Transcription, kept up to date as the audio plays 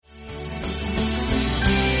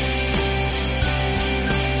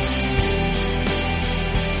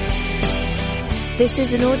This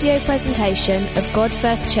is an audio presentation of God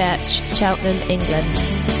First Church, Cheltenham, England.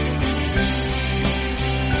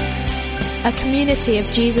 A community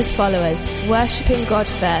of Jesus followers, worshipping God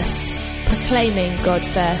first, proclaiming God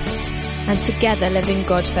first, and together living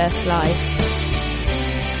God first lives.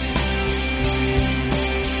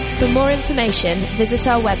 For more information, visit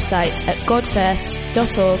our website at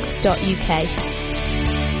godfirst.org.uk.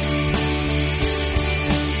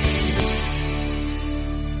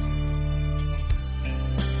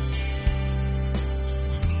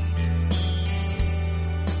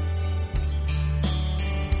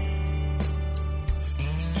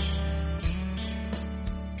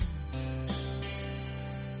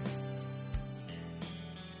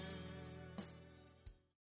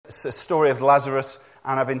 It's a story of Lazarus,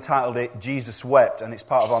 and I've entitled it Jesus Wept, and it's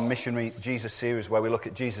part of our Missionary Jesus series where we look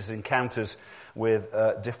at Jesus' encounters with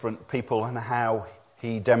different people and how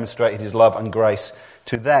he demonstrated his love and grace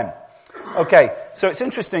to them. Okay, so it's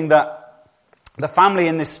interesting that the family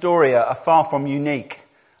in this story are far from unique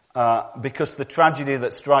because the tragedy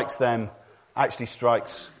that strikes them actually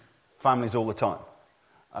strikes families all the time.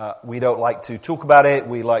 We don't like to talk about it,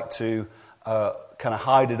 we like to kind of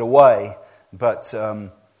hide it away, but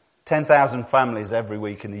 10,000 families every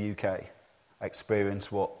week in the UK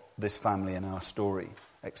experience what this family in our story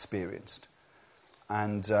experienced.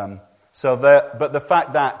 And but the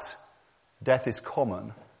fact that death is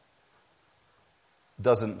common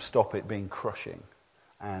doesn't stop it being crushing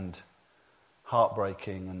and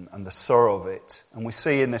heartbreaking and the sorrow of it. And we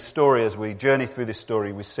see in this story, as we journey through this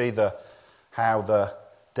story, we see how the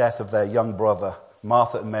death of their young brother,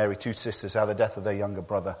 Martha and Mary, two sisters, how the death of their younger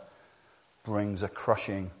brother brings a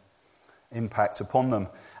crushing impact upon them.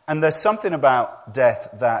 And there's something about death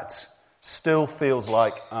that still feels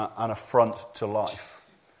like an affront to life.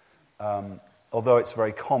 Although it's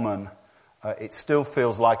very common, it still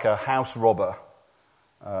feels like a house robber,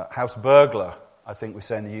 house burglar, I think we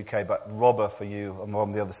say in the UK, but robber for you, I'm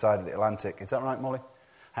on the other side of the Atlantic. Is that right, Molly?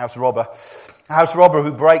 House robber. A house robber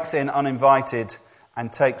who breaks in uninvited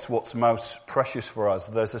and takes what's most precious for us.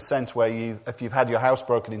 There's a sense where if you've had your house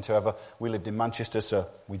broken into ever, we lived in Manchester, so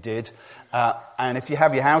we did. And if you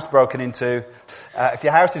have your house broken into, if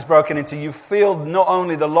your house is broken into, you feel not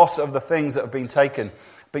only the loss of the things that have been taken,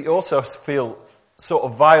 but you also feel sort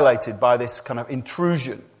of violated by this kind of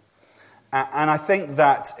intrusion. And I think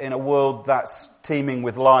that in a world that's teeming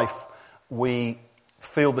with life, we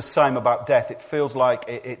feel the same about death. It feels like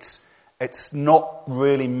it's not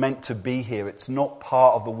really meant to be here. It's not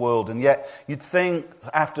part of the world. And yet you'd think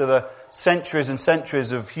after the centuries and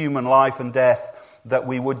centuries of human life and death that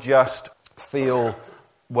we would just feel,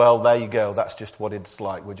 well, there you go. That's just what it's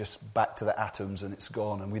like. We're just back to the atoms and it's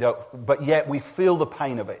gone. And but yet we feel the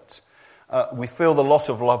pain of it. We feel the loss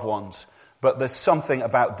of loved ones. But there's something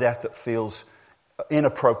about death that feels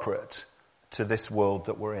inappropriate to this world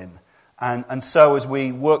that we're in. And so as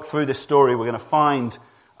we work through this story, we're going to find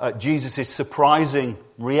Jesus' surprising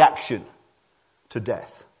reaction to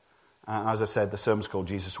death. As I said, the sermon's called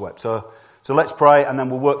Jesus Wept. So let's pray and then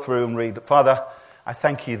we'll work through and read. Father, I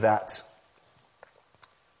thank you that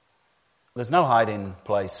there's no hiding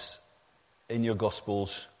place in your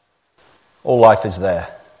Gospels. All life is there.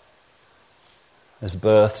 There's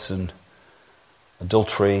births and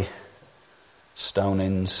adultery,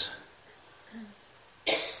 stonings.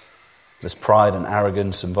 There's pride and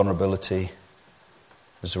arrogance and vulnerability.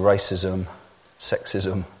 There's racism,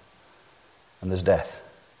 sexism, and there's death.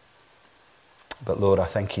 But Lord, I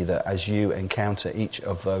thank you that as you encounter each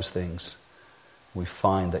of those things, we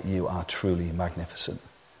find that you are truly magnificent.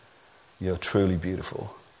 You're truly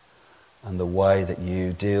beautiful. And the way that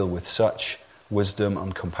you deal with such wisdom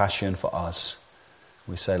and compassion for us,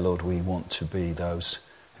 we say, Lord, we want to be those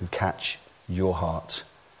who catch your heart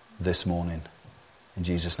this morning. In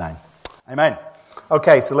Jesus' name. Amen.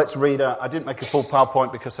 Okay, so let's read. I didn't make a full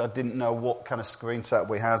PowerPoint because I didn't know what kind of screen setup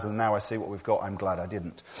we have, and now I see what we've got. I'm glad I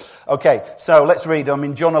didn't. Okay, so let's read. I'm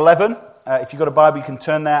in John 11. If you've got a Bible, you can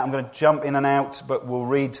turn there. I'm going to jump in and out, but we'll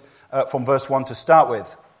read from verse 1 to start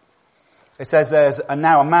with. It says, and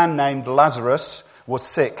now a man named Lazarus was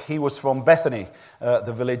sick. He was from Bethany,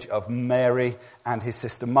 the village of Mary and his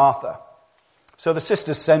sister Martha. So the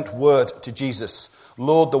sisters sent word to Jesus,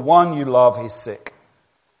 Lord, the one you love is sick.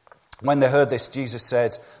 When they heard this, Jesus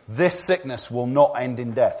said, this sickness will not end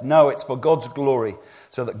in death. No, it's for God's glory,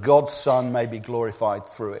 so that God's Son may be glorified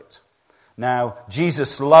through it. Now,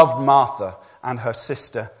 Jesus loved Martha and her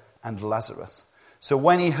sister and Lazarus. So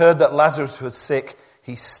when he heard that Lazarus was sick,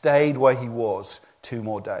 he stayed where he was 2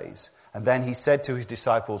 more days. And then he said to his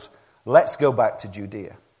disciples, let's go back to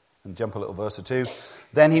Judea. And jump a little verse or two.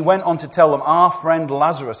 Then he went on to tell them, our friend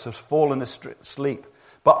Lazarus has fallen asleep,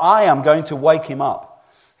 but I am going to wake him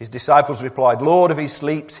up. His disciples replied, Lord, if he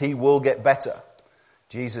sleeps, he will get better.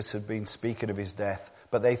 Jesus had been speaking of his death,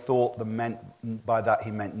 but they thought by that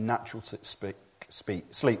he meant natural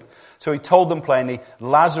sleep. So he told them plainly,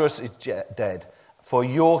 Lazarus is dead. For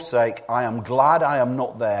your sake, I am glad I am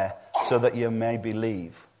not there, so that you may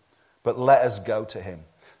believe. But let us go to him.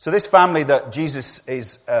 So this family that Jesus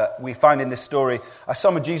we find in this story, are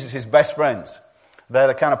some of Jesus' best friends. They're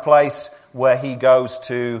the kind of place where he goes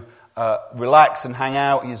to relax and hang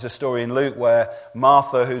out. There's a story in Luke where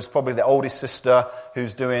Martha, who's probably the oldest sister,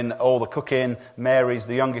 who's doing all the cooking, Mary's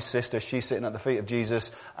the youngest sister, she's sitting at the feet of Jesus,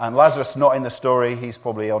 and Lazarus not in the story, he's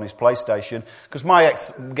probably on his PlayStation. Because my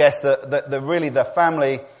guess that really the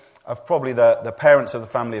family of probably the parents of the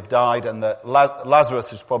family have died, and that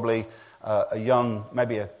Lazarus is probably a young,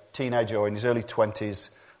 maybe a teenager or in his early 20s,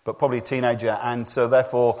 but probably a teenager, and so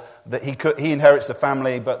therefore that he inherits the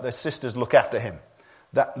family, but the sisters look after him.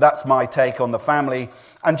 That's my take on the family.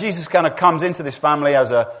 And Jesus kind of comes into this family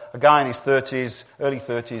as a guy in his 30s, early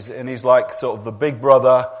 30s, and he's like sort of the big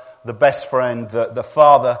brother, the best friend, the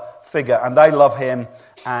father figure, and they love him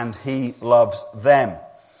and he loves them.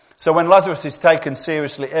 So when Lazarus is taken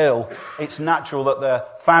seriously ill, it's natural that the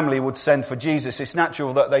family would send for Jesus. It's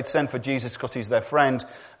natural that they'd send for Jesus because he's their friend,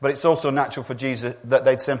 but it's also natural for Jesus that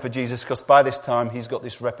they'd send for Jesus because by this time he's got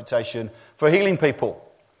this reputation for healing people.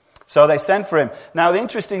 So they send for him. Now the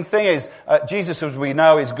interesting thing is, Jesus, as we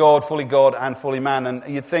know, is God and fully man, and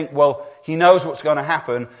you'd think, well, he knows what's going to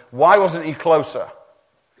happen. Why wasn't he closer?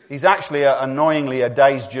 He's actually annoyingly a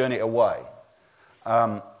day's journey away.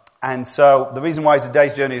 And so the reason why he's a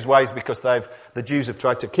day's journey away is because the Jews have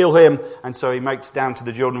tried to kill him, and so he makes down to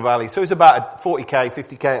the Jordan Valley. So he's about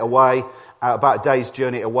 50k away, about a day's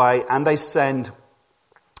journey away, and they send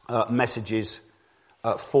messages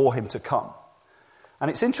for him to come. And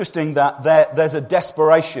it's interesting that there's a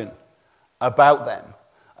desperation about them.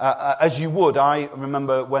 As you would, I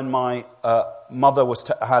remember when my mother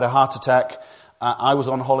had a heart attack, I was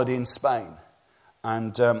on holiday in Spain,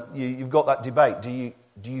 and you've got that debate.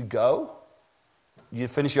 Do you go? You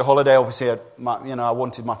finish your holiday. Obviously, I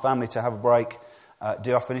wanted my family to have a break.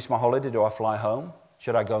 Do I finish my holiday? Do I fly home?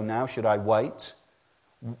 Should I go now? Should I wait?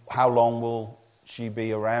 How long will she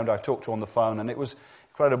be around? I talked to her on the phone, and it was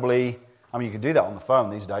incredibly... I mean, you can do that on the phone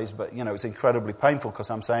these days, but, it's incredibly painful because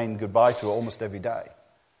I'm saying goodbye to her almost every day.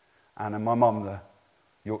 And my mum, the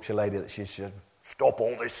Yorkshire lady that she should stop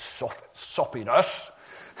all this soppiness.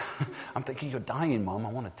 I'm thinking, you're dying, Mum. I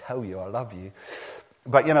want to tell you I love you.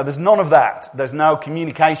 But, there's none of that. There's no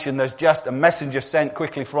communication. There's just a messenger sent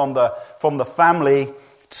quickly from the family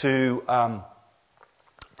to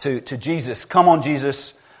Jesus. Come on,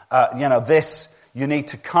 Jesus. You need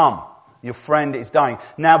to come. Your friend is dying.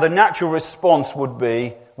 Now, the natural response would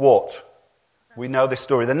be what? We know this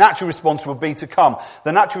story. The natural response would be to come.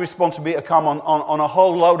 The natural response would be to come on a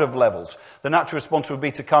whole load of levels. The natural response would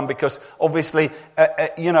be to come because, obviously,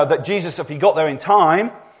 that Jesus, if he got there in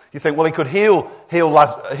time, you think, well, he could heal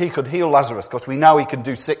Lazarus because we know he can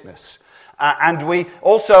do sickness. And we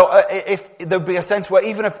also, if there'd be a sense where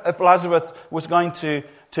even if Lazarus was going to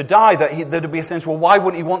die, there'd be a sense, well, why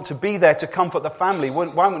wouldn't he want to be there to comfort the family? Why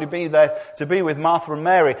wouldn't he be there to be with Martha and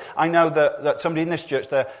Mary? I know that somebody in this church,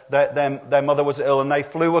 their mother was ill, and they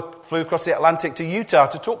flew across the Atlantic to Utah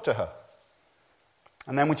to talk to her.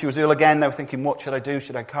 And then when she was ill again, they were thinking, what should I do?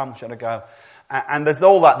 Should I come? Should I go? And there's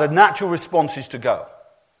all that. The natural response is to go.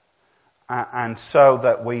 And so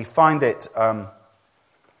that we find it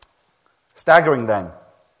staggering then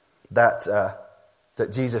that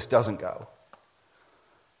Jesus doesn't go.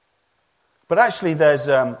 But actually there's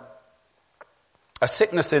a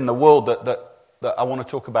sickness in the world that I want to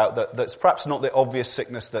talk about that's perhaps not the obvious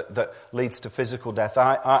sickness that leads to physical death.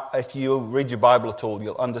 If you read your Bible at all,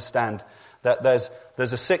 you'll understand that there's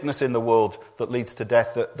a sickness in the world that leads to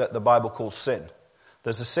death that the Bible calls sin.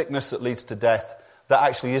 There's a sickness that leads to death that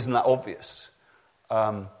actually isn't that obvious.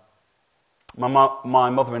 My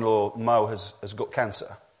mother-in-law, Mo, has got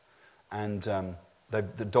cancer. And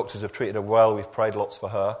the doctors have treated her well. We've prayed lots for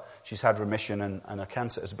her. She's had remission and her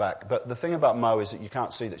cancer is back. But the thing about Mo is that you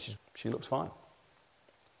can't see that she looks fine.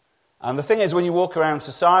 And the thing is, when you walk around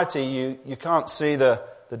society, you can't see the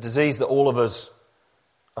disease that all of us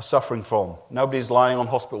are suffering from. Nobody's lying on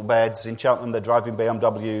hospital beds. In Cheltenham, they're driving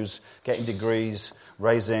BMWs, getting degrees,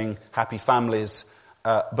 raising happy families.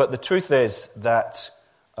 But the truth is that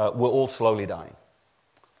we're all slowly dying.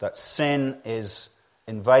 That sin is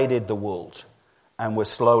invaded the world and we're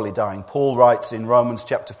slowly dying. Paul writes in Romans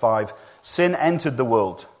chapter 5, sin entered the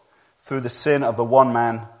world through the sin of the one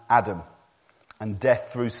man, Adam, and death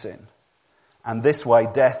through sin. And this way,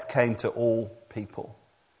 death came to all people.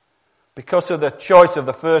 Because of the choice of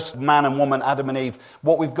the first man and woman, Adam and Eve,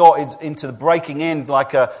 what we've got is into the breaking in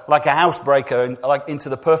like a housebreaker, like into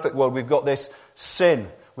the perfect world. We've got this sin.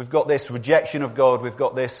 We've got this rejection of God. We've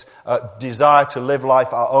got this desire to live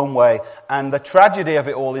life our own way. And the tragedy of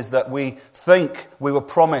it all is that we think we were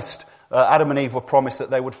promised, Adam and Eve were promised that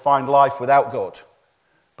they would find life without God.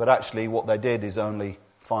 But actually what they did is only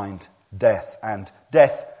find death. And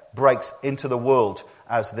death breaks into the world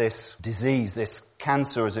as this disease, this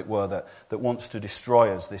cancer, as it were, that wants to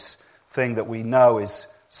destroy us, this thing that we know is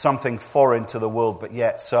something foreign to the world, but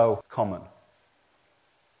yet so common.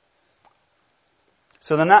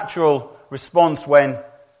 So the natural response when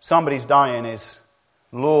somebody's dying is,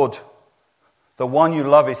 Lord, the one you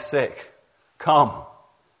love is sick, come.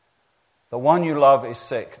 The one you love is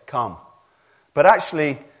sick, come. But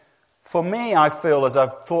actually, for me, I feel, as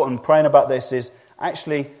I've thought and praying about this, is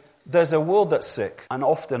actually there's a world that's sick, and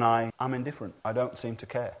often I'm indifferent. I don't seem to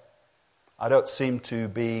care. I don't seem to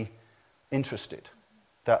be interested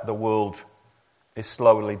that the world is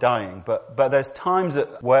slowly dying. But there's times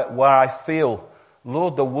where I feel,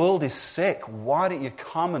 Lord, the world is sick. Why don't you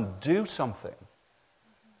come and do something?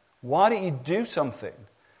 Why don't you do something?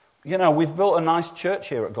 You know, we've built a nice church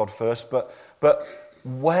here at God First, but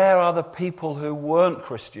where are the people who weren't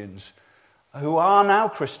Christians, who are now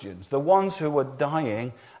Christians, the ones who were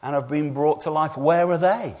dying and have been brought to life? Where are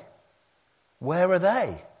they? Where are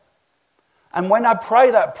they? And when I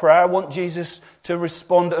pray that prayer, I want Jesus to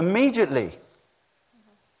respond immediately.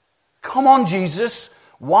 Come on, Jesus,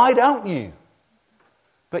 why don't you?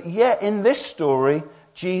 But yet, in this story,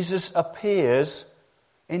 Jesus appears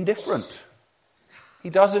indifferent. He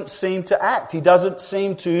doesn't seem to act. He doesn't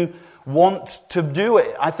seem to want to do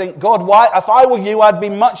it. I think, God, why? If I were you, I'd be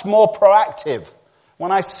much more proactive.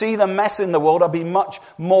 When I see the mess in the world, I'd be much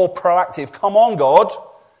more proactive. Come on, God.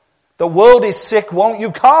 The world is sick. Won't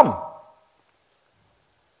you come?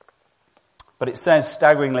 But it says,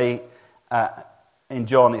 staggeringly, in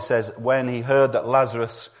John, it says, when he heard that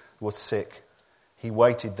Lazarus was sick, he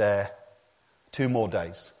waited there 2 more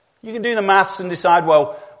days. You can do the maths and decide,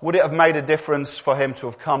 well, would it have made a difference for him to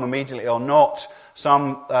have come immediately or not?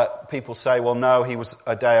 Some people say, well, no, he was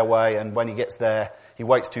a day away, and when he gets there, he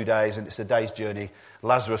waits 2 days, and it's a day's journey.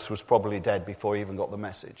 Lazarus was probably dead before he even got the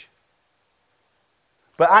message.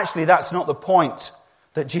 But actually, that's not the point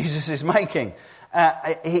that Jesus is making.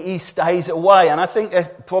 He stays away, and I think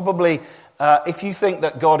probably if you think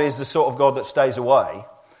that God is the sort of God that stays away,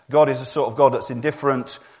 God is the sort of God that's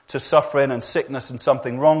indifferent to suffering and sickness and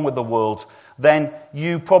something wrong with the world, then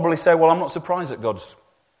you probably say, well, I'm not surprised that God's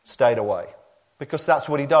stayed away. Because that's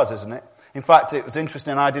what he does, isn't it? In fact, it was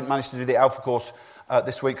interesting. I didn't manage to do the Alpha course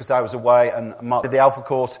this week because I was away, and Mark did the Alpha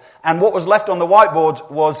course. And what was left on the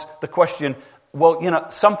whiteboard was the question, well, you know,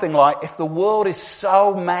 something like, if the world is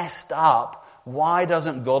so messed up, why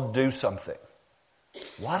doesn't God do something?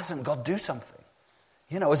 Why doesn't God do something?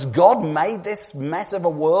 You know, has God made this mess of a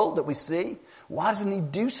world that we see? Why doesn't he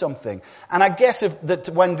do something? And I guess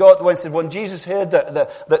when Jesus heard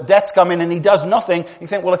that death's coming and he does nothing, you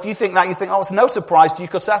think, well, if you think that, you think, oh, it's no surprise to you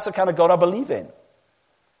because that's the kind of God I believe in.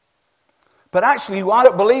 But actually, I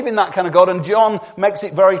don't believe in that kind of God, and John makes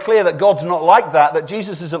it very clear that God's not like that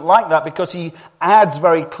Jesus isn't like that, because he adds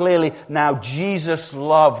very clearly, now Jesus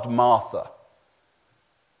loved Martha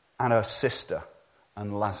and her sister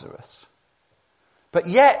and Lazarus. But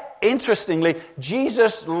yet, interestingly,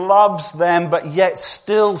 Jesus loves them, but yet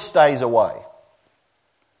still stays away.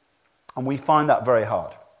 And we find that very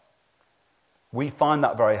hard. We find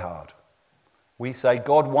that very hard. We say,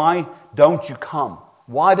 God, why don't you come?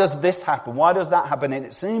 Why does this happen? Why does that happen? And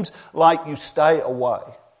it seems like you stay away.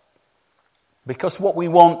 Because what we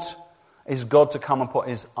want is God to come and put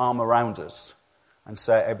his arm around us and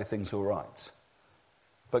say everything's all right.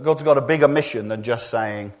 But God's got a bigger mission than just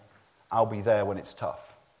saying, I'll be there when it's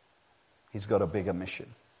tough. He's got a bigger mission.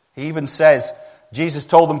 He even says, Jesus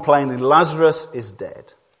told them plainly, Lazarus is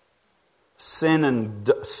dead. Sin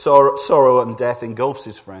and sorrow and death engulfs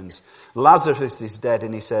his friends. Lazarus is dead,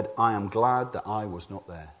 and he said, I am glad that I was not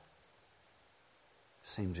there.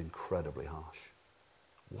 Seems incredibly harsh.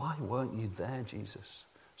 Why weren't you there, Jesus?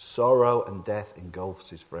 Sorrow and death engulfs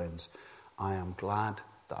his friends. I am glad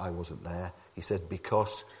that I wasn't there. He said,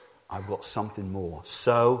 because I've got something more,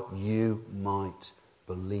 so you might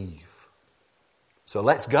believe. So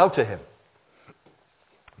let's go to him.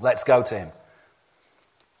 Let's go to him.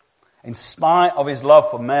 In spite of his love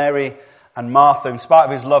for Mary And Martha, in spite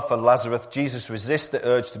of his love for Lazarus, Jesus resists the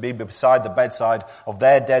urge to be beside the bedside of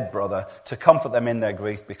their dead brother to comfort them in their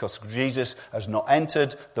grief, because Jesus has not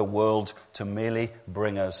entered the world to merely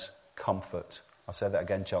bring us comfort. I'll say that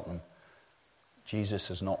again, Cheltenham. Jesus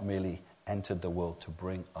has not merely entered the world to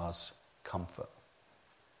bring us comfort.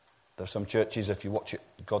 There are some churches, if you watch it,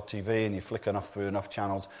 God TV, and you flick through enough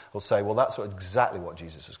channels, will say, well, that's exactly what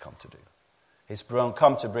Jesus has come to do. He's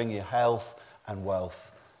come to bring you health and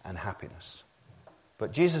wealth and happiness.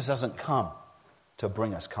 But Jesus hasn't come to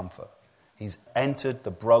bring us comfort. He's entered the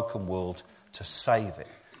broken world to save it,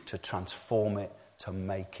 to transform it, to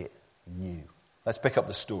make it new. Let's pick up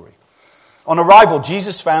the story. On arrival,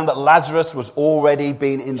 Jesus found that Lazarus was already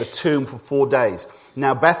been in the tomb for 4 days.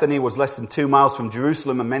 Now Bethany was less than 2 miles from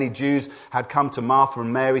Jerusalem, and many Jews had come to Martha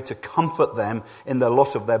and Mary to comfort them in the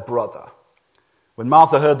loss of their brother. When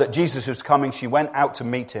Martha heard that Jesus was coming, she went out to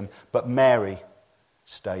meet him, but Mary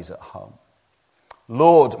stays at home.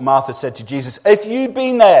 Lord, Martha said to Jesus, if you'd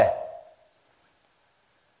been there,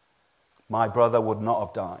 my brother would not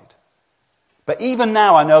have died. But even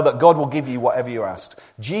now I know that God will give you whatever you asked.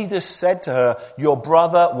 Jesus said to her, your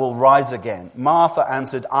brother will rise again. Martha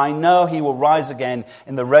answered, I know he will rise again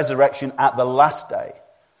in the resurrection at the last day.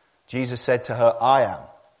 Jesus said to her, I am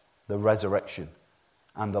the resurrection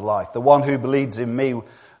and the life. The one who believes in me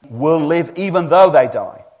will live even though they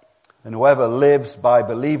die. And whoever lives by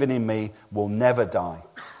believing in me will never die.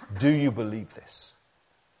 Do you believe this?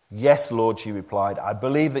 Yes, Lord, she replied. I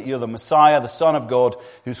believe that you're the Messiah, the Son of God,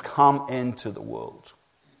 who's come into the world.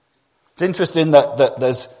 It's interesting that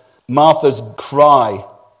there's Martha's cry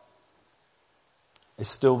is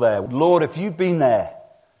still there. Lord, if you'd been there,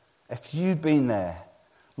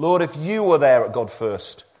 Lord, if you were there at God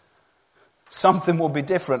first, something would be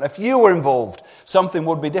different. If you were involved, something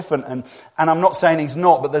would be different. And I'm not saying he's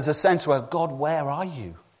not, but there's a sense where, God, where are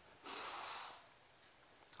you?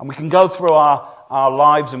 And we can go through our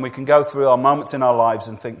lives and we can go through our moments in our lives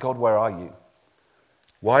and think, God, where are you?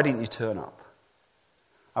 Why didn't you turn up?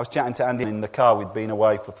 I was chatting to Andy in the car. We'd been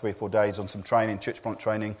away for 3 or 4 days on some training, church plant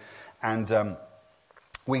training. And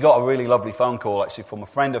we got a really lovely phone call actually from a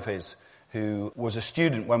friend of his who was a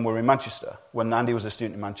student when we were in Manchester, when Andy was a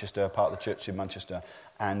student in Manchester, part of the church in Manchester,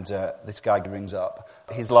 and this guy rings up.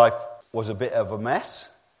 His life was a bit of a mess,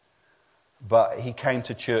 but he came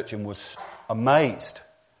to church and was amazed.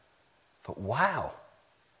 Thought, wow,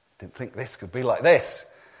 didn't think this could be like this.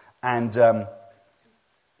 And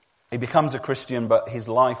he becomes a Christian, but his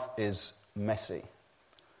life is messy.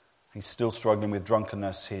 He's still struggling with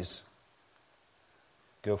drunkenness. His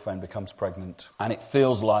girlfriend becomes pregnant, and it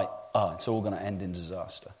feels like, it's all going to end in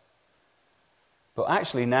disaster. But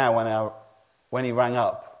actually now, when he rang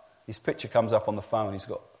up, his picture comes up on the phone. He's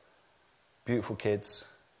got beautiful kids,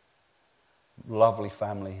 lovely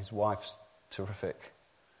family. His wife's terrific.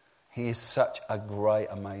 He is such a great,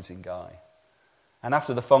 amazing guy. And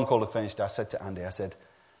after the phone call had finished, I said to Andy, I said,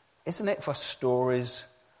 isn't it for stories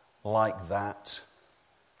like that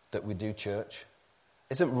we do church?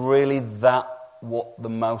 Isn't really that what the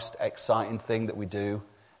most exciting thing that we do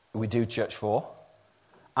church for?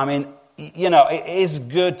 I mean, it is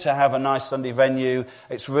good to have a nice Sunday venue.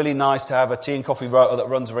 It's really nice to have a tea and coffee rota that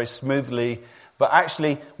runs very smoothly. But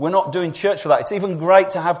actually, we're not doing church for that. It's even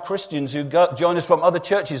great to have Christians who join us from other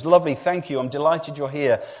churches. Lovely, thank you. I'm delighted you're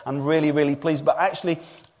here. I'm really, really pleased. But actually,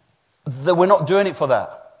 we're not doing it for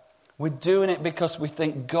that. We're doing it because we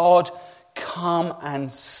think, God, come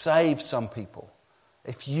and save some people.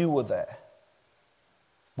 If you were there.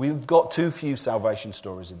 We've got too few salvation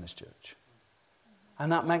stories in this church.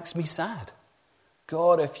 And that makes me sad.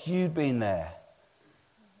 God, if you'd been there.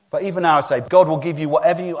 But even now I say, God will give you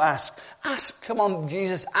whatever you ask. Come on,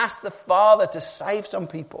 Jesus, ask the Father to save some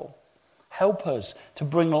people. Help us to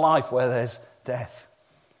bring life where there's death.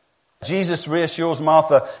 Jesus reassures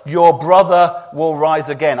Martha, your brother will rise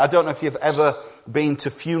again. I don't know if you've ever been to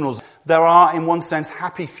funerals. There are, in one sense,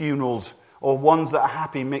 happy funerals, or ones that are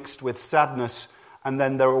happy mixed with sadness, and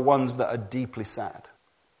then there are ones that are deeply sad.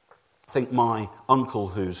 I think my uncle,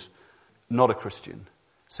 who's not a Christian,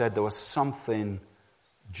 said there was something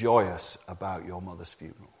joyous about your mother's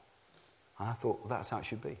funeral. And I thought, that's how it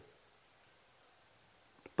should be.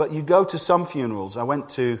 But you go to some funerals. I went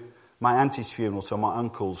to my auntie's funeral, so my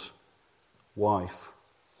uncle's wife,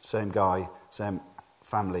 same guy, same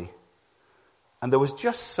family. And there was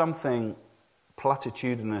just something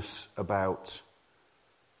platitudinous about,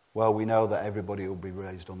 well, we know that everybody will be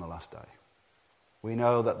raised on the last day. We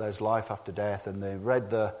know that there's life after death, and they read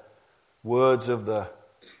the words of the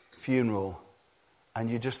funeral, and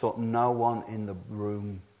you just thought, no one in the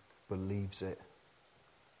room believes it.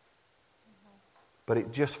 but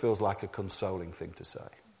it just feels like a consoling thing to say.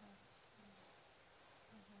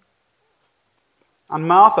 And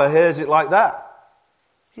Martha hears it like that.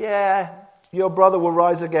 Yeah, your brother will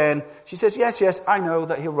rise again. She says, yes, I know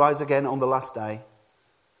that he'll rise again on the last day.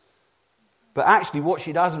 But actually what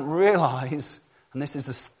she doesn't realise, and this is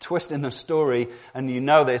a twist in the story, and you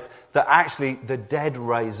know this, that actually the dead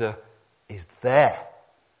raiser is there.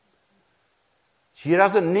 She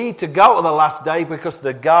doesn't need to go to the last day because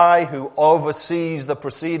the guy who oversees the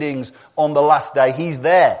proceedings on the last day, he's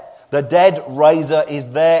there. The dead raiser is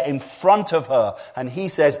there in front of her. And he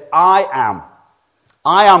says, I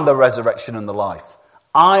am the resurrection and the life.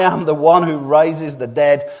 I am the one who raises the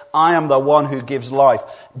dead. I am the one who gives life.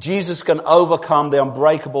 Jesus can overcome the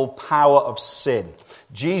unbreakable power of sin.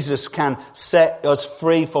 Jesus can set us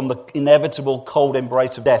free from the inevitable cold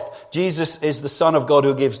embrace of death. Jesus is the Son of God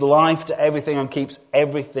who gives life to everything and keeps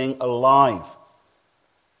everything alive.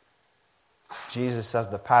 Jesus has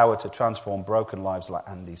the power to transform broken lives like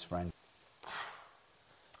Andy's friend.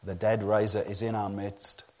 The dead raiser is in our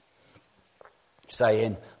midst,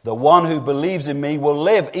 saying, the one who believes in me will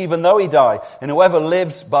live even though he die. And whoever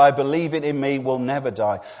lives by believing in me will never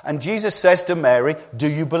die. And Jesus says to Mary, do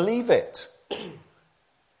you believe it?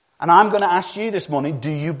 And I'm going to ask you this morning,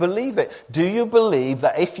 do you believe it? Do you believe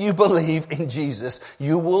that if you believe in Jesus,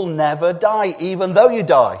 you will never die, even though you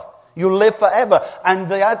die? You'll live forever. And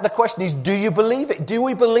the question is, do you believe it? Do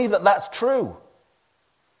we believe that that's true?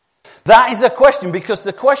 That is a question, because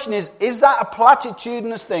the question is that a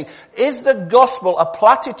platitudinous thing? Is the gospel a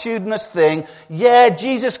platitudinous thing? Yeah,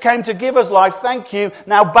 Jesus came to give us life, thank you,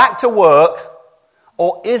 now back to work.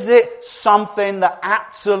 Or is it something that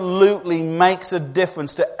absolutely makes a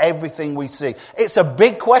difference to everything we see? It's a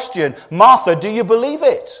big question. Martha, do you believe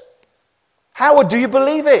it? Howard, do you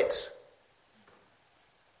believe it?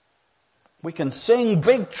 We can sing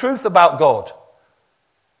big truth about God.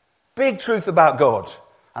 Big truth about God.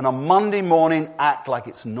 And on Monday morning act like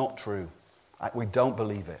it's not true. Like we don't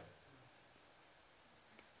believe it.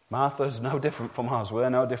 Martha's no different from us. We're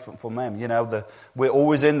no different from them. You know, we're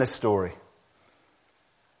always in this story.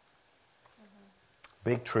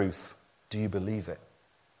 Big truth. Do you believe it?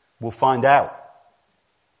 We'll find out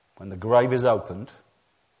when the grave is opened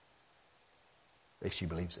if she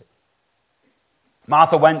believes it.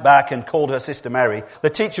 Martha went back and called her sister Mary. The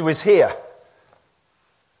teacher is here,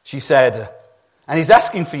 she said, and he's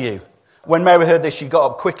asking for you. When Mary heard this, she got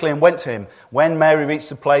up quickly and went to him. When Mary reached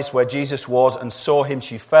the place where Jesus was and saw him,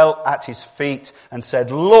 she fell at his feet and said,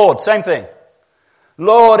 Lord, same thing.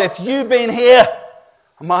 Lord, if you'd been here,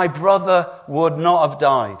 my brother would not have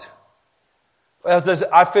died. Well,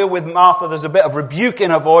 I feel with Martha there's a bit of rebuke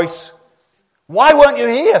in her voice. Why weren't you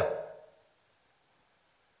here?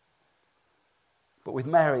 But with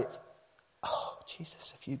Mary, it's, oh,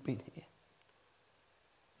 Jesus, if you'd been here.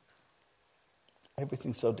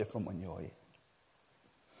 Everything's so different when you're here.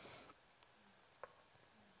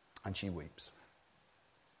 And she weeps.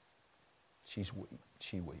 She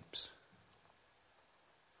weeps.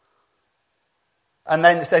 And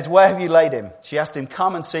then it says, where have you laid him? She asked him,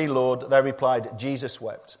 come and see, Lord. They replied, Jesus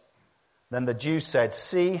wept. Then the Jews said,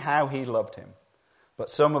 see how he loved him. But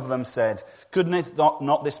some of them said, couldn't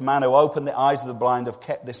not this man who opened the eyes of the blind have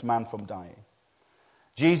kept this man from dying?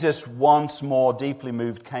 Jesus, once more deeply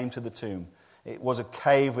moved, came to the tomb. It was a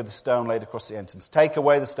cave with a stone laid across the entrance. Take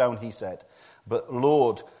away the stone, he said. But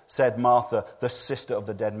Lord, said Martha, the sister of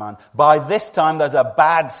the dead man, by this time there's a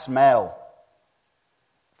bad smell,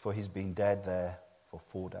 for he's been dead there for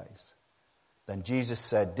 4 days. Then Jesus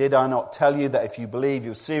said, did I not tell you that if you believe,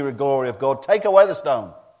 you'll see the glory of God? Take away the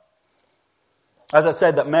stone. As I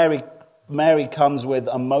said, that Mary comes with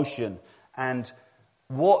emotion. And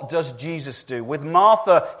what does Jesus do? With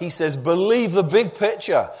Martha, he says, believe the big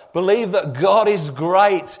picture. Believe that God is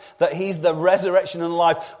great, that he's the resurrection and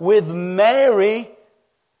life. With Mary,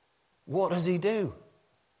 what does he do?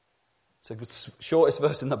 It's the shortest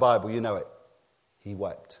verse in the Bible, you know it. He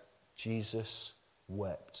wept. Jesus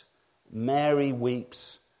wept. Mary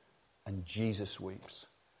weeps and Jesus weeps.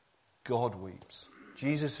 God weeps.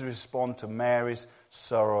 Jesus' response to Mary's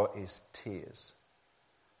sorrow is tears,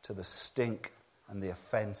 to the stink and the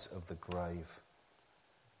offense of the grave.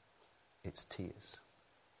 It's tears.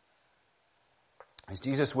 Is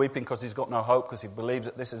Jesus weeping because he's got no hope, because he believes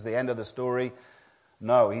that this is the end of the story?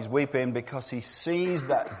 No, he's weeping because he sees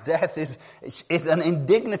that death is an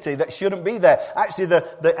indignity that shouldn't be there. Actually,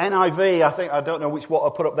 the NIV, I don't know which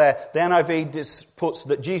what I put up there, the NIV puts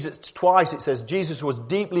that Jesus, twice it says, Jesus was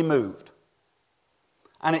deeply moved.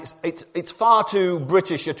 And it's far too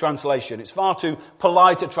British a translation. It's far too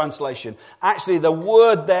polite a translation. Actually, the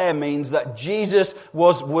word there means that Jesus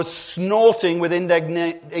was snorting with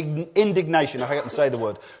indignation. I can say the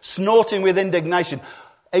word. Snorting with indignation.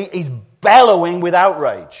 He's bellowing with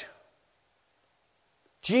outrage.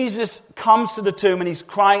 Jesus comes to the tomb and he's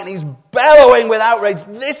crying and he's bellowing with outrage.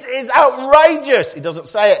 This is outrageous. He doesn't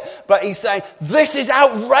say it, but he's saying, this is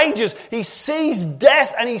outrageous. He sees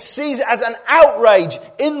death and he sees it as an outrage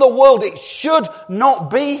in the world. It should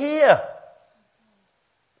not be here.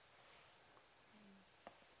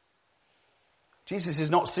 Jesus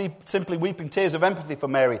is not simply weeping tears of empathy for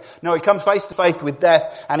Mary. No, he comes face to face with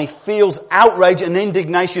death and he feels outrage and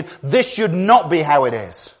indignation. This should not be how it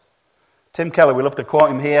is. Tim Keller, we love to quote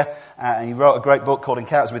him here, and he wrote a great book called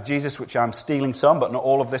Encounters with Jesus, which I'm stealing some, but not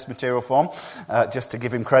all of this material from, just to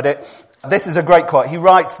give him credit. This is a great quote. He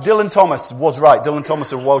writes, Dylan Thomas was right. Dylan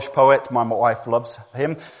Thomas, a Welsh poet, my wife loves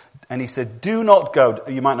him, and he said, do not go,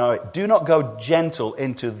 you might know it, do not go gentle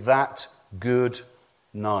into that good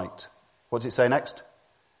night. What does it say next?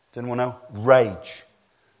 Does anyone know?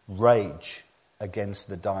 Rage against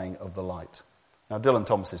the dying of the light. Now, Dylan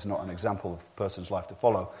Thomas is not an example of a person's life to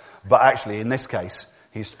follow, but actually, in this case,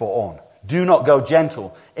 he's spot on. Do not go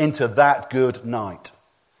gentle into that good night.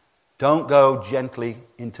 Don't go gently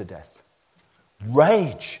into death.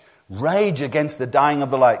 Rage against the dying of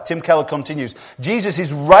the light. Tim Keller continues, Jesus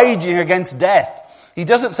is raging against death. He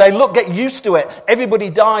doesn't say, look, get used to it. Everybody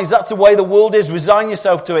dies. That's the way the world is. Resign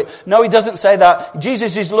yourself to it. No, he doesn't say that.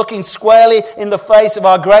 Jesus is looking squarely in the face of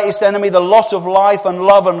our greatest enemy, the loss of life and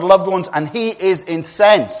love and loved ones, and he is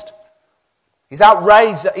incensed. He's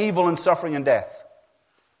outraged at evil and suffering and death.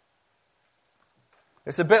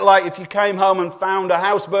 It's a bit like if you came home and found a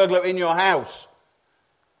house burglar in your house.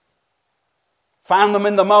 Found them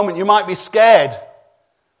in the moment. You might be scared.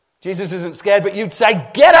 Jesus isn't scared, but you'd say,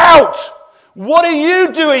 get out! What are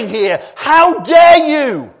you doing here? How dare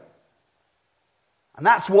you? And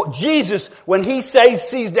that's what Jesus, when he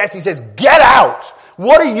sees death, he says, get out!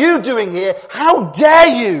 What are you doing here? How dare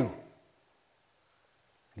you?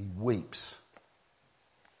 And he weeps.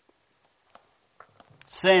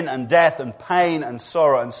 Sin and death and pain and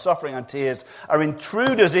sorrow and suffering and tears are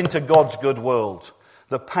intruders into God's good world.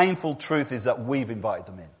 The painful truth is that we've invited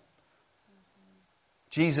them in.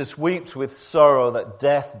 Jesus weeps with sorrow that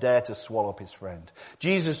death dared to swallow up his friend.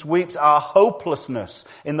 Jesus weeps our hopelessness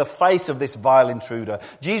in the face of this vile intruder.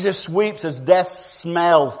 Jesus weeps as death's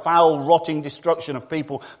smell, foul, rotting destruction of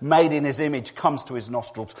people made in his image comes to his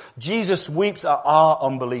nostrils. Jesus weeps at our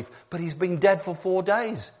unbelief, but he's been dead for 4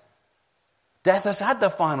 days. Death has had the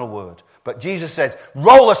final word. But Jesus says,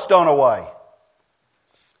 roll the stone away.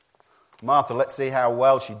 Martha, let's see how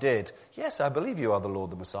well she did. Yes, I believe you are the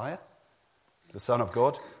Lord, the Messiah, the Son of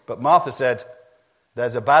God. But Martha said,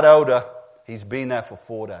 there's a bad odor. He's been there for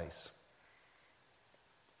 4 days.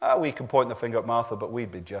 We can point the finger at Martha, but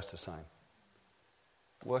we'd be just the same.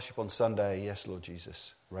 Worship on Sunday, yes, Lord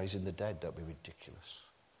Jesus. Raising the dead, that'd be ridiculous.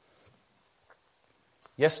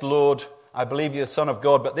 Yes, Lord, I believe you're the Son of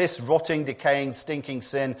God, but this rotting, decaying, stinking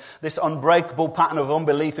sin, this unbreakable pattern of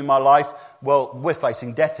unbelief in my life, well, we're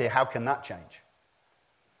facing death here. How can that change?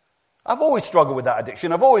 I've always struggled with that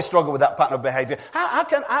addiction. I've always struggled with that pattern of behavior. How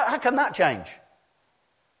can that change?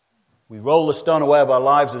 We roll the stone away of our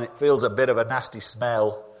lives and it feels a bit of a nasty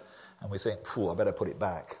smell. And we think, I better put it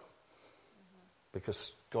back.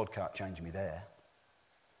 Because God can't change me there.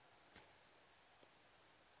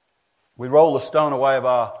 We roll the stone away of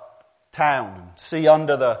our town and see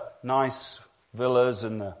under the nice villas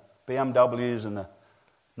and the BMWs and the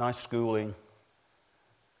nice schooling.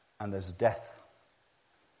 And there's death.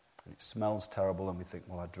 And it smells terrible and we think,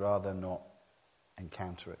 I'd rather not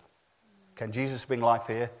encounter it. Can Jesus bring life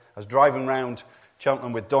here? I was driving around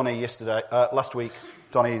Cheltenham with Donnie last week.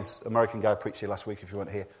 Donnie's American guy preached here last week if you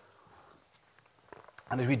weren't here.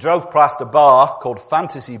 And as we drove past a bar called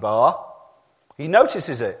Fantasy Bar, he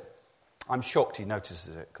notices it. I'm shocked he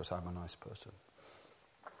notices it because I'm a nice person.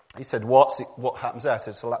 He said, what happens there? I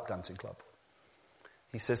said, it's a lap dancing club.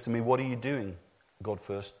 He says to me, what are you doing, God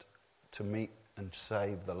First, to meet and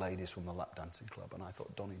save the ladies from the lap dancing club? And I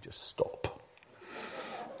thought, Donnie, just stop.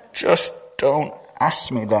 Just don't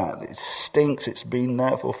ask me that. It stinks. It's been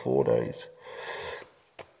there for 4 days.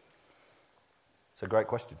 It's a great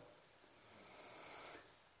question.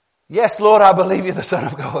 Yes, Lord, I believe you're the Son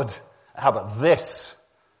of God. How about this?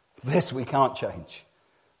 This we can't change.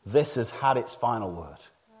 This has had its final word.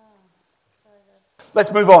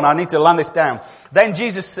 Let's move on. I need to land this down. Then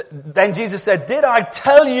Jesus said, did I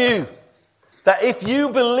tell you That if you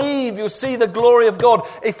believe, you'll see the glory of God.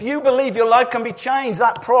 If you believe your life can be changed,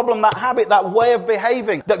 that problem, that habit, that way of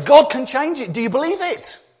behaving, that God can change it. Do you believe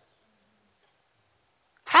it?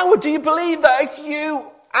 How do you believe that if you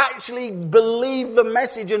actually believe the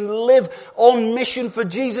message and live on mission for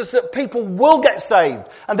Jesus, that people will get saved?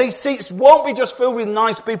 And these seats won't be just filled with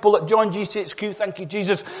nice people that join GCHQ, thank you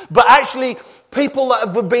Jesus, but actually people that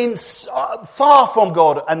have been far from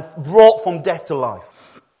God and brought from death to life.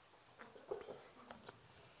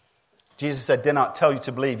 Jesus said, "Did not tell you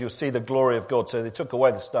to believe, you'll see the glory of God." So they took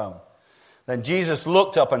away the stone. Then Jesus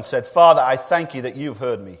looked up and said, "Father, I thank you that you've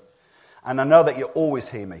heard me. And I know that you always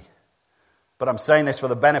hear me. But I'm saying this for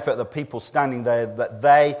the benefit of the people standing there, that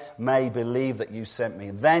they may believe that you sent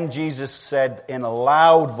me." Then Jesus said in a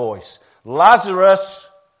loud voice, "Lazarus,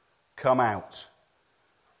 come out."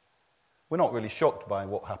 We're not really shocked by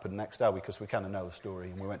what happened next, are we? Because we kind of know the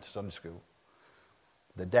story and we went to Sunday school.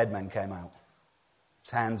 The dead man came out.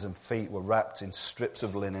 His hands and feet were wrapped in strips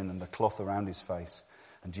of linen and the cloth around his face.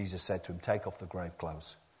 And Jesus said to him, "Take off the grave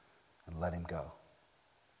clothes and let him go."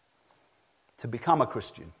 To become a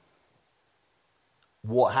Christian,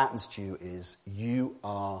 what happens to you is you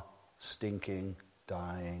are stinking,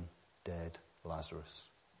 dying, dead Lazarus.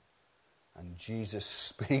 And Jesus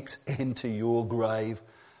speaks into your grave,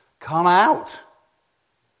 "Come out."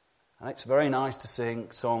 And it's very nice to sing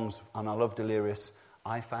songs, and I love Delirious,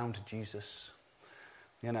 "I found Jesus."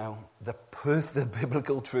 You know, the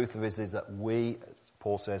biblical truth of it is that we, as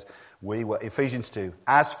Paul says, we were, Ephesians 2,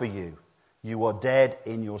 "As for you, you were dead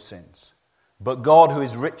in your sins. But God, who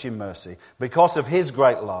is rich in mercy, because of his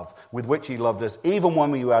great love with which he loved us, even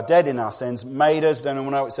when we were dead in our sins, made us," don't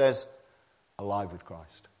anyone know what it says, "alive with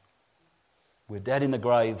Christ." We're dead in the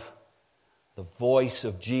grave. The voice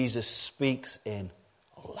of Jesus speaks in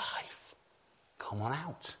life. Come on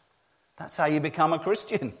out. That's how you become a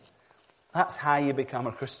Christian. That's how you become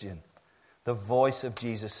a Christian. The voice of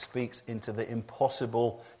Jesus speaks into the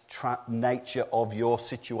impossible nature of your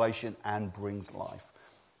situation and brings life.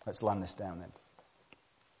 Let's land this down then.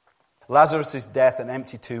 Lazarus' death and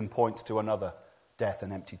empty tomb points to another death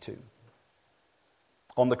and empty tomb.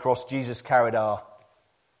 On the cross, Jesus carried our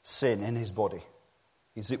sin in his body.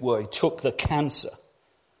 As it were, he took the cancer,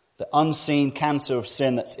 the unseen cancer of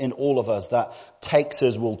sin that's in all of us, that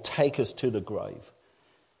will take us to the grave.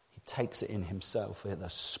 He takes it in himself, the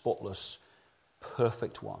spotless,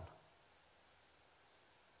 perfect one.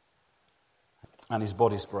 And his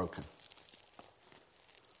body's broken.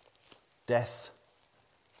 Death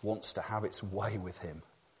wants to have its way with him,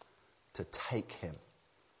 to take him,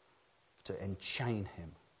 to enchain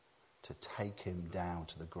him, to take him down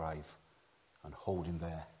to the grave and hold him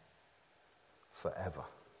there forever.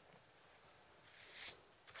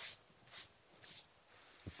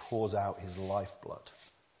 He pours out his lifeblood.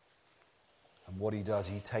 And what he does,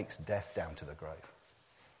 he takes death down to the grave.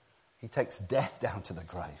 He takes death down to the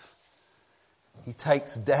grave. He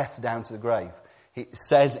takes death down to the grave. He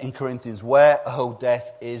says in Corinthians, "Where, O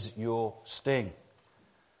death, is your sting?"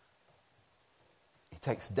 He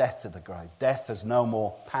takes death to the grave. Death has no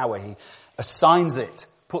more power. He assigns it,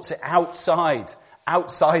 puts it outside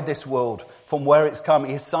this world from where it's come.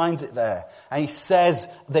 He assigns it there. And he says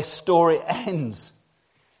this story ends.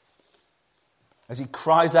 As he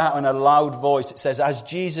cries out in a loud voice, it says, as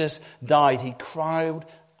Jesus died, he cried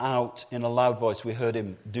out in a loud voice. We heard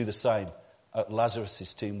him do the same at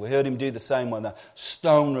Lazarus' tomb. We heard him do the same when the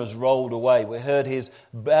stone was rolled away. We heard his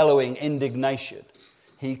bellowing indignation.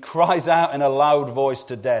 He cries out in a loud voice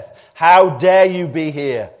to death, "How dare you be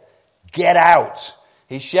here? Get out!"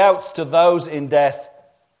 He shouts to those in death,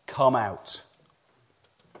 "Come out."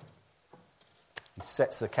 He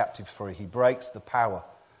sets the captives free. He breaks the power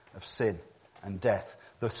of sin and death.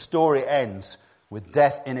 The story ends with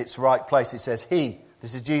death in its right place. It says, He,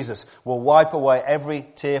 this is Jesus, will wipe away every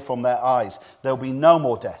tear from their eyes. There will be no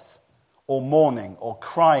more death, or mourning, or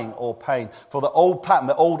crying, or pain. For the old pattern,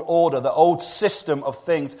 the old order, the old system of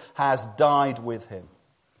things has died with him.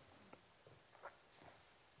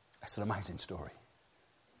 It's an amazing story.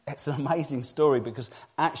 It's an amazing story because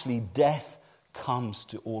actually death comes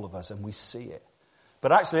to all of us and we see it.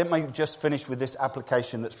 But actually, let me just finish with this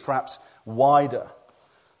application that's perhaps wider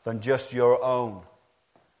than just your own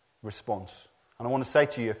response. And I want to say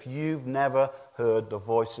to you, if you've never heard the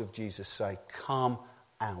voice of Jesus say, "Come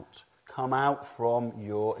out. Come out from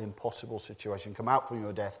your impossible situation. Come out from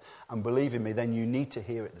your death and believe in me," then you need to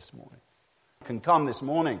hear it this morning. You can come this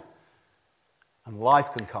morning and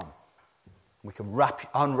life can come. We can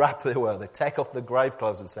unwrap the world, take off the grave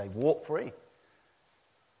clothes and say, walk free.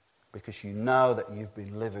 Because you know that you've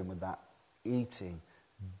been living with that eating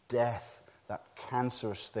death, that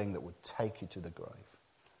cancerous thing that would take you to the grave.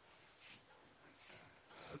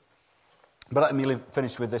 But let me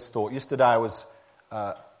finish with this thought. Yesterday I was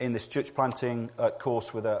in this church planting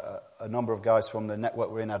course with a number of guys from the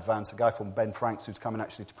network we're in Advance. A guy from Ben Franks who's coming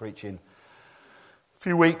actually to preach in a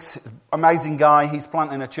few weeks. Amazing guy. He's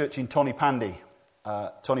planting a church in Tonypandy.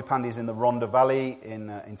 Tonypandy is in the Rhondda Valley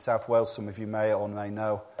in South Wales. Some of you may or may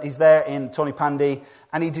know. He's there in Tonypandy,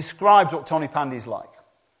 and he describes what Tonypandy is like.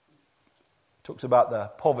 He talks about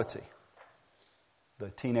the poverty,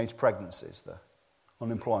 the teenage pregnancies, the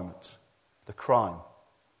unemployment, the crime,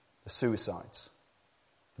 the suicides,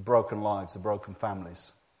 the broken lives, the broken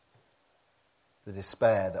families, the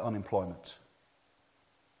despair, the unemployment,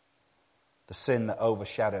 the sin that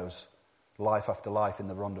overshadows life after life in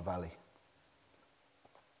the Rhondda Valley.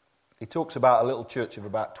 He talks about a little church of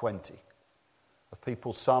about 20, of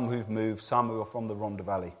people, some who've moved, some who are from the Rhondda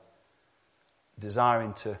Valley,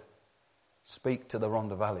 desiring to speak to the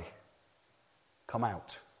Rhondda Valley. Come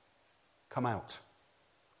out. Come out.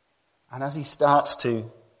 And as he starts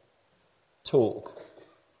to talk,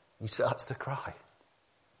 he starts to cry.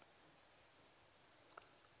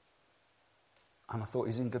 And I thought,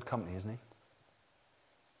 he's in good company, isn't he?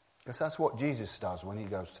 Because that's what Jesus does when he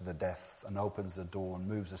goes to the death and opens the door and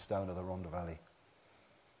moves the stone of the Rhondda Valley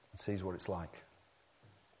and sees what it's like.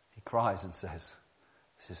 He cries and says,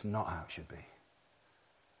 this is not how it should be.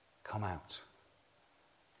 Come out.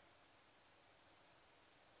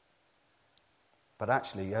 But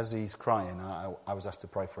actually, as he's crying, I was asked to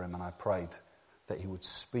pray for him, and I prayed that he would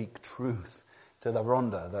speak truth to the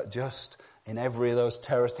Rhondda, that just in every of those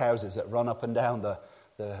terraced houses that run up and down the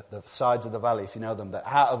sides of the valley, if you know them, that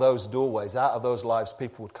out of those doorways, out of those lives,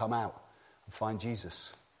 people would come out and find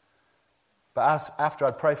Jesus. But after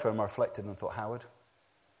I'd prayed for him, I reflected and thought, Howard,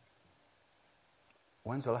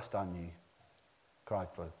 when's the last time you cried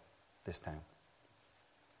for this town?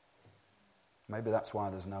 Maybe that's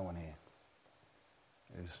why there's no one here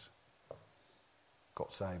who's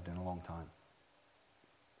got saved in a long time.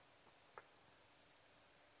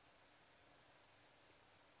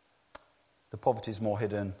 The poverty is more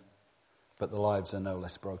hidden, but the lives are no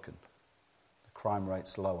less broken. The crime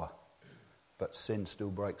rate's lower, but sin still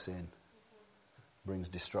breaks in, brings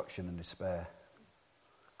destruction and despair.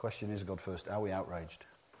 The question is, God first, are we outraged?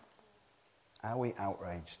 Are we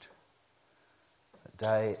outraged that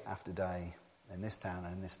day after day in this town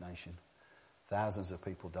and in this nation, thousands of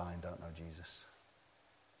people die and don't know Jesus?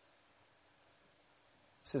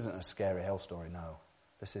 This isn't a scary hell story, no.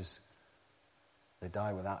 This is, they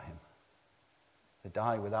die without him. They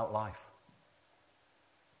die without life.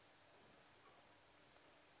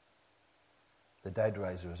 The dead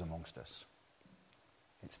raiser is amongst us.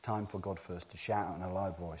 It's time for God first to shout out in a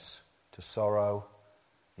loud voice to sorrow,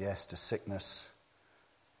 yes, to sickness,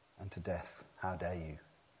 and to death. How dare you?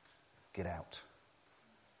 Get out.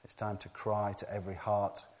 It's time to cry to every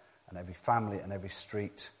heart and every family and every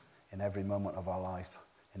street in every moment of our life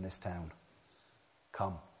in this town.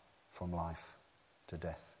 Come from life to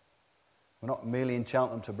death. We're not merely in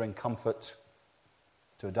Cheltenham to bring comfort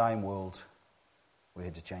to a dying world. We're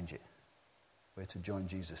here to change it. We're here to join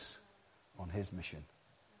Jesus on his mission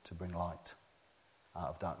to bring light out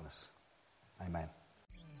of darkness. Amen.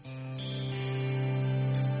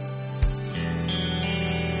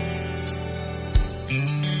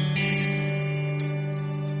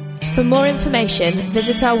 For more information,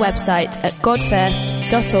 visit our website at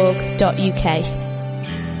godfirst.org.uk.